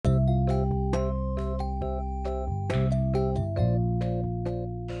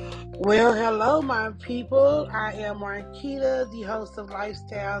Well, hello, my people. I am Marquita, the host of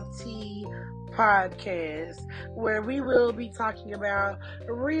Lifestyle Tea Podcast, where we will be talking about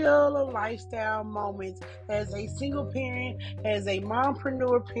real lifestyle moments as a single parent, as a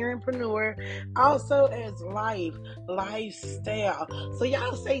mompreneur, parentpreneur, also as lifestyle. So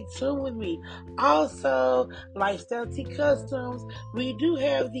y'all stay tuned with me. Also, Lifestyle Tea Customs. We do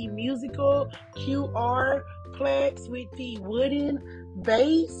have the musical QR plaques with the wooden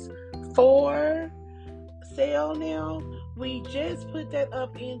base for sale now. We just put that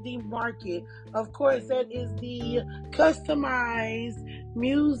up in the market. Of course, that is the customized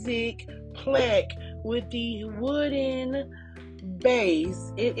music plaque with the wooden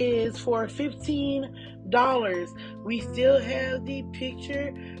base. It is for $15. We still have the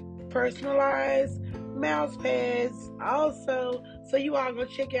picture personalized mouse pads also, so you all go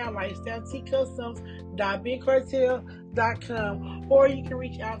check out lifestyletcustoms.bigcartel.com, or you can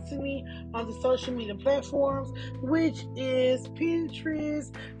reach out to me on the social media platforms, which is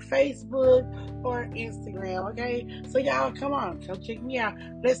Pinterest, Facebook, or Instagram. Okay, so y'all come check me out.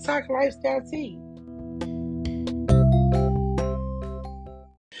 Let's talk lifestyle tea.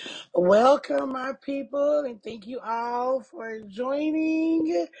 Welcome, my people, and thank you all for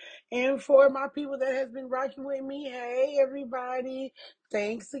joining. And for my people that has been rocking with me, hey, everybody,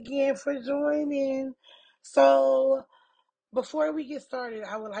 thanks again for joining. So, before we get started,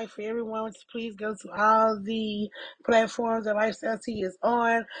 I would like for everyone to please go to all the platforms that Lifestyle Tea is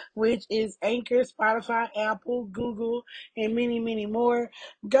on, which is Anchor, Spotify, Apple, Google, and many, many more.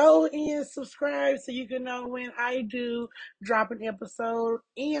 Go and subscribe so you can know when I do drop an episode,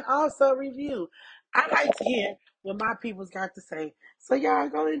 and also review. I like to hear what my people's got to say. So y'all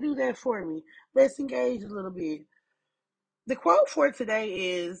go and do that for me. Let's engage a little bit. The quote for today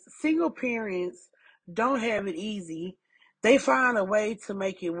is: single parents don't have it easy. They find a way to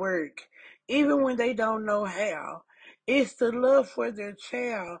make it work, even when they don't know how. It's the love for their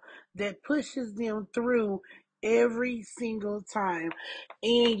child that pushes them through every single time.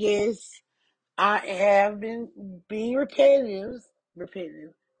 And yes, I have been being repetitive,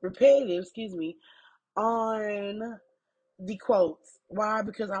 excuse me, on the quotes. Why?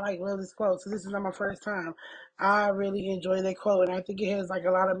 Because I love this quote. So this is not my first time. I really enjoy that quote, and I think it has like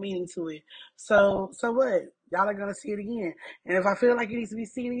a lot of meaning to it. So what? Y'all are gonna see it again. And if I feel like it needs to be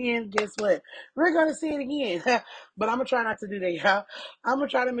seen again, guess what? We're gonna see it again. But I'm gonna try not to do that, y'all. I'm gonna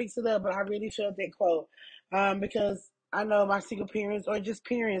try to mix it up. But I really felt that quote because I know my single parents or just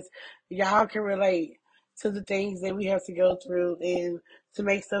parents, y'all can relate to the things that we have to go through and to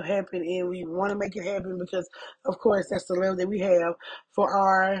make stuff happen, and we want to make it happen because of course, that's the love that we have for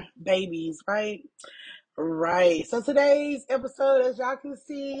our babies, right? Right. So today's episode, as y'all can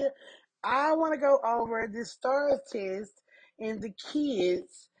see, I want to go over the STARS test and the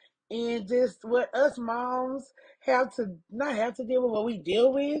kids and just what us moms have to not have to deal with, what we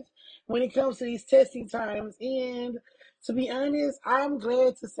deal with when it comes to these testing times. And to be honest, I'm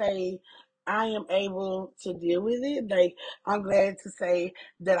glad to say I am able to deal with it. Like, I'm glad to say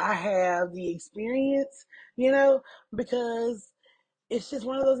that I have the experience, because it's just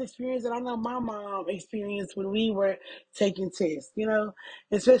one of those experiences that I know my mom experienced when we were taking tests,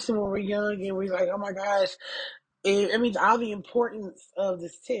 especially when we're young and we're like, oh my gosh, it means all the importance of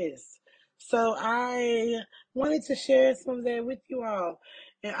this test. So I wanted to share some of that with you all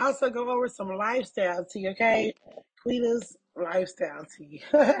and also go over some lifestyle tea, okay? Quita's lifestyle tea.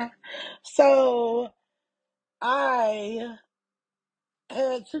 So I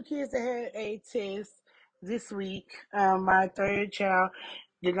had two kids that had a test this week. My third child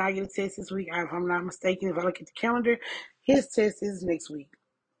did not get a test this week. If I'm not mistaken, if I look at the calendar, his test is next week.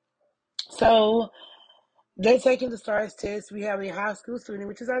 So they're taking the STARS test. We have a high school student,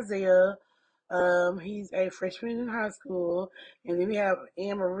 which is Isaiah. He's a freshman in high school. And then we have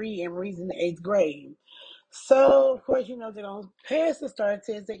Anne Marie. Anne Marie's in the 8th grade. So, of course, they don't pass the STARS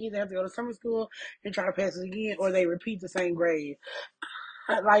test. They either have to go to summer school and try to pass it again, or they repeat the same grade.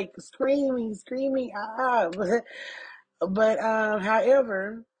 Like screaming, but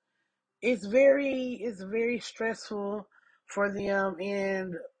however, it's very stressful for them.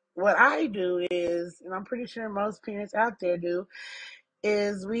 And what I do is, and I'm pretty sure most parents out there do,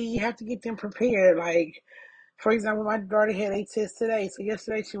 is we have to get them prepared. Like, for example, my daughter had a test today. So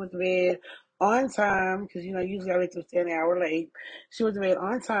yesterday she went to bed on time because usually I let them stay an hour late. She went to bed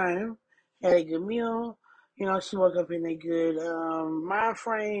on time, had a good meal. She woke up in a good mind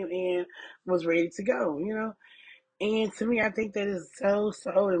frame and was ready to go. And to me, I think that is so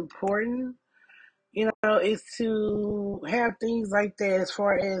important. Is to have things like that as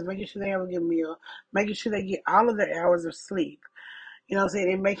far as making sure they have a good meal, making sure they get all of their hours of sleep. You know what I'm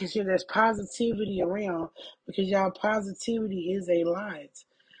saying? And making sure there's positivity around because y'all positivity is a lot.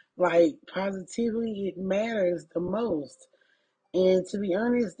 Like positivity, it matters the most. And to be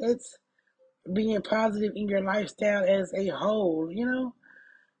honest, that's being positive in your lifestyle as a whole, you know?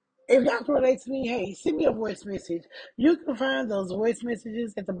 If y'all can relate to me, hey, send me a voice message. You can find those voice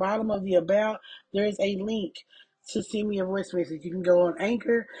messages at the bottom of the about. There's a link to send me a voice message. You can go on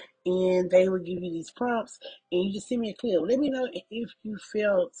Anchor and they will give you these prompts and you just send me a clip. Let me know if you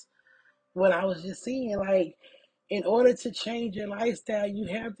felt what I was just saying. Like, in order to change your lifestyle, you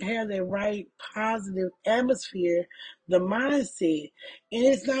have to have the right positive atmosphere, the mindset. And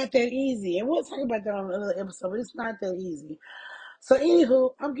it's not that easy. And we'll talk about that on another episode, but it's not that easy. So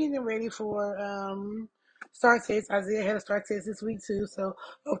anywho, I'm getting ready for Star Test. Isaiah had a Star Test this week too. So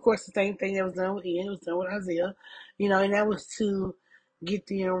of course the same thing that was done with Ian, it was done with Isaiah. You know, and that was to get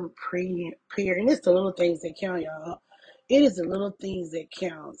them prepared. And it's the little things that count, y'all. It is the little things that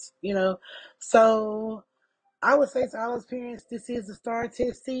counts, you know. So I would say to all those parents, this is the Star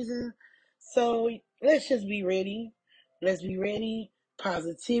Test season. So let's just be ready. Let's be ready,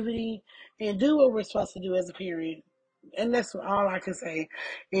 positivity, and do what we're supposed to do as a parent. And that's all I can say.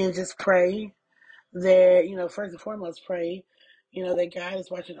 And just pray that, you know, first and foremost, pray, you know, that God is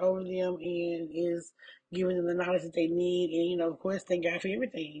watching over them and is giving them the knowledge that they need. And, you know, of course, thank God for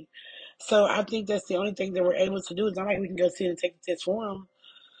everything. So I think that's the only thing that we're able to do. It's not like we can go sit and take the test for them.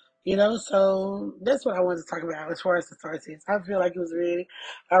 You know, so that's what I wanted to talk about as far as the Star Seeds. I feel like it was really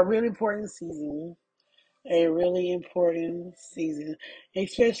a really important season, a really important season,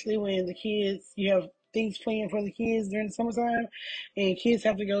 especially when the kids, you have things planned for the kids during the summertime, and kids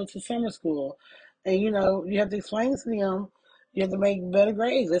have to go to summer school, and you know you have to explain to them, you have to make better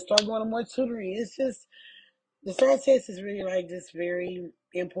grades. Let's start going to more tutoring. It's just the Star Test is really like just very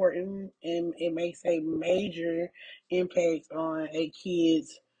important, and it makes a major impact on a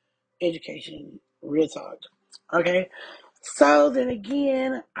kid's education. Real talk. Okay. So then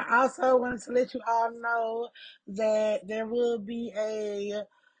again, I also wanted to let you all know that there will be a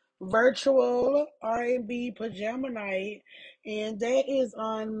virtual R&B pajama night, and that is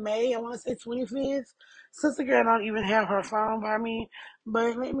on May, I want to say 25th. Sister girl don't even have her phone by me,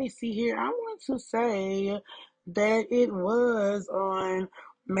 but let me see here. I want to say that it was on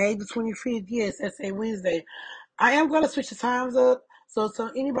May the 25th. Yes, that's a Wednesday. I am going to switch the times up. So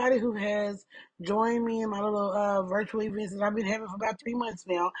anybody who has joined me in my little virtual events that I've been having for about 3 months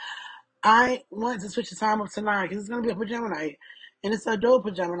now, I want to switch the time up tonight because it's going to be a pajama night, and it's a adult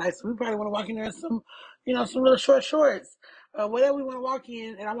pajama night. So we probably want to walk in there in some, you know, some little short shorts, whatever we want to walk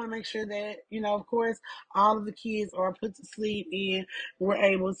in, and I want to make sure that, you know, of course, all of the kids are put to sleep and we're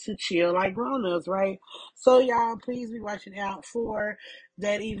able to chill like grown-ups, right? So y'all, please be watching out for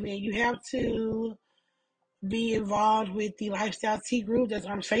that event. You have to be involved with the Lifestyle Tea Group that's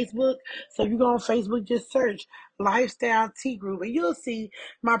on Facebook. So if you go on Facebook, just search Lifestyle Tea Group and you'll see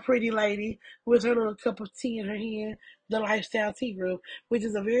my pretty lady with her little cup of tea in her hand, the Lifestyle Tea Group, which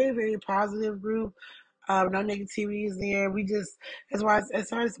is a very, very positive group. No negativity is there. We just, as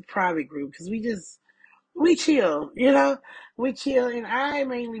far as a private group, because we chill, you know, we chill, and I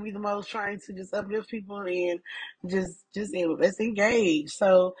mainly be the most trying to just uplift people and just let's engage.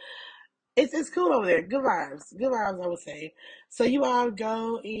 So it's cool over there. Good vibes. I would say. So you all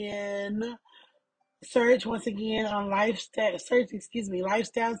go and search once again on lifestyle. Search, excuse me,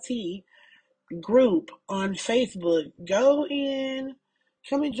 Lifestyle Tea group on Facebook. Go in,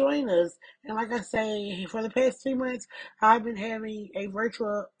 come and join us. And like I say, for the past 3 months, I've been having a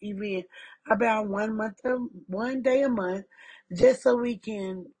virtual event about 1 day a month, just so we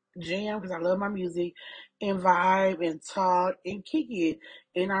can jam because I love my music and vibe and talk and kick it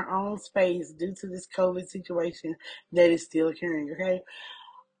in our own space due to this COVID situation that is still occurring. Okay.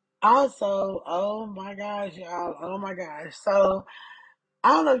 Also, oh my gosh, y'all, oh my gosh. So I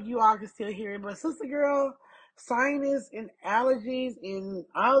don't know if you all can still hear it, but sister girl, sinus and allergies and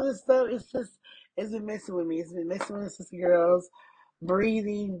all this stuff, it's been messing with me. It's been messing with sister girls,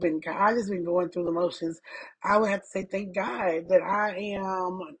 breathing, I just been going through the motions. I would have to say thank God that I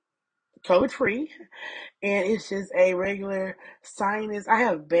am COVID free and it's just a regular sinus. I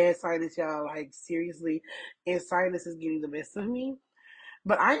have bad sinus, y'all, like seriously, and sinus is getting the best of me.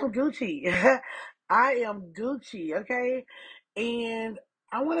 But I am Gucci. I am Gucci, okay? And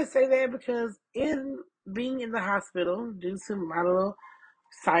I want to say that because in being in the hospital due to my little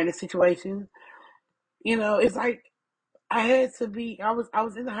sinus situation, you know, it's like I had to be. I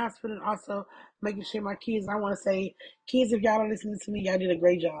was in the hospital and also making sure my kids. I want to say, kids, if y'all are listening to me, y'all did a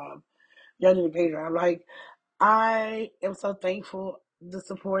great job. Y'all did a great job. Like I am so thankful the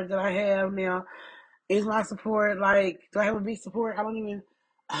support that I have now Is my support like? Do I have a big support? I don't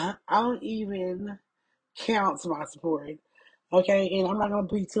even count my support. Okay, and I'm not gonna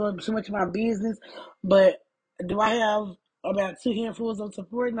be too much of my business, but do I have about two handfuls of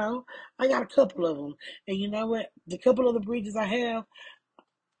support? No, I got a couple of them, and you know what? The couple of the bridges I have,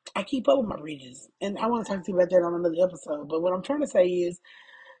 I keep up with my bridges, and I want to talk to you about that on another episode. But what I'm trying to say is,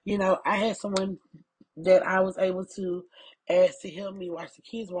 I had someone that I was able to ask to help me watch the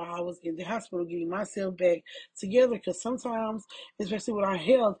kids while I was in the hospital, getting myself back together. Because sometimes, especially with our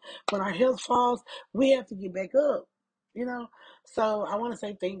health, when our health falls, we have to get back up. You know, so I want to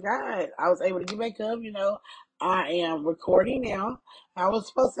say thank God I was able to get back up. I am recording now. I was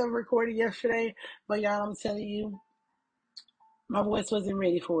supposed to have recorded yesterday, but y'all, I'm telling you, my voice wasn't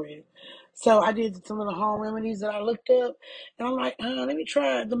ready for it. So I did some little home remedies that I looked up, and I'm like, let me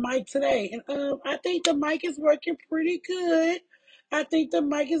try the mic today. And I think the mic is working pretty good. I think the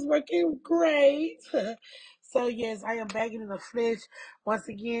mic is working great. So yes, I am back in the flesh once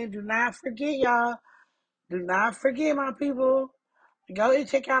again. Do not forget, y'all. Do not forget, my people. Go and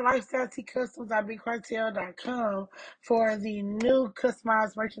check out lifestyletcustoms.bigcartel.com for the new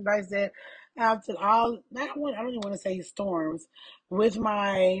customized merchandise that after all not one I don't even want to say storms with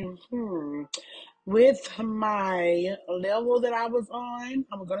my level that I was on,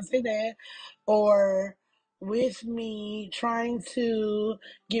 I'm gonna say that, or with me trying to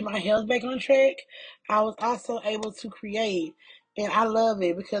get my health back on track, I was also able to create, and I love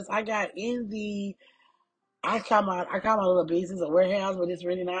it because I call my little business a warehouse, but it's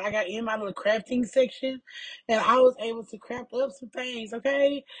really not. I got in my little crafting section, and I was able to craft up some things,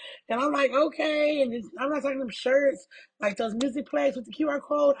 okay? And I'm like, okay, and I'm not talking them shirts, like those music plates with the QR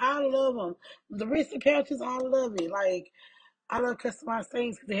code. I love them. The wrist pouches, I love it. Like, I love customized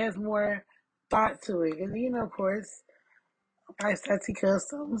things because it has more thought to it. And, of course, Lifestyle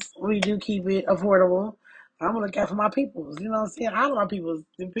Customs, we do keep it affordable. I'm gonna look out for my peoples. You know what I'm saying? All of my peoples.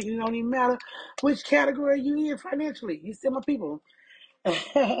 It don't even matter which category you in financially. You still my people.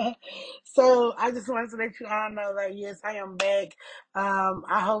 So I just wanted to let you all know that yes, I am back.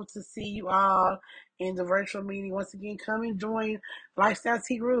 I hope to see you all in the virtual meeting once again. Come and join Lifestyle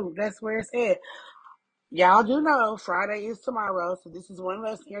Tea Group. That's where it's at. Y'all do know Friday is tomorrow, so this is one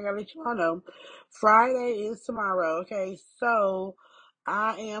less thing I gotta let you all know. Friday is tomorrow, okay? So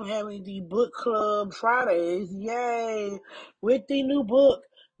I am having the book club Fridays, yay! With the new book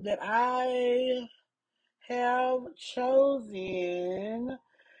that I have chosen.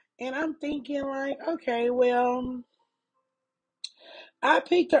 And I'm thinking like, okay, well, I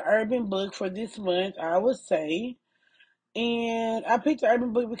picked an urban book for this month, I would say. And I picked the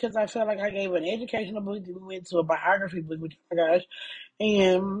urban book because I felt like I gave an educational book, then we went to a biography book, which oh my gosh.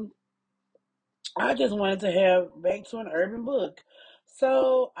 And I just wanted to have back to an urban book.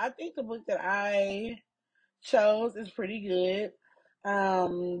 So I think the book that I chose is pretty good.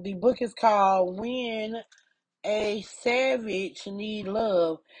 The book is called When a Savage Need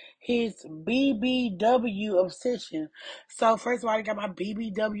Love. His BBW obsession. So first of all, I got my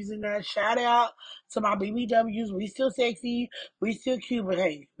BBWs in there. Shout out to my BBWs. We still sexy. We still cute. But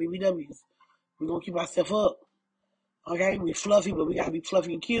hey, BBWs. We gonna keep ourselves up. Okay? We fluffy, but we gotta be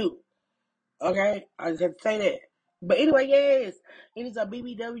fluffy and cute. Okay? I just have to say that. But anyway, yes. It is a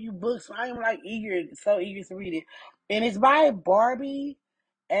BBW book, so I am like so eager to read it. And it's by Barbie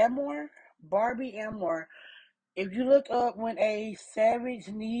Amor. Barbie Amor. If you look up When a Savage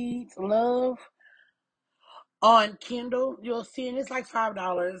Needs Love on Kindle, you'll see, and it's like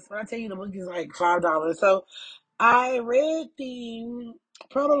 $5. When I tell you the book is like $5. So I read the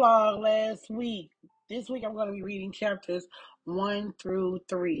prologue last week. This week I'm going to be reading chapters 1 through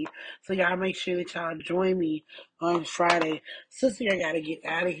 3. So y'all make sure that y'all join me on Friday. Sister, I gotta get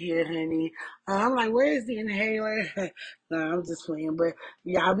out of here, honey. I'm like, where is the inhaler? No, I'm just playing, but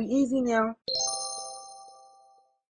y'all be easy now.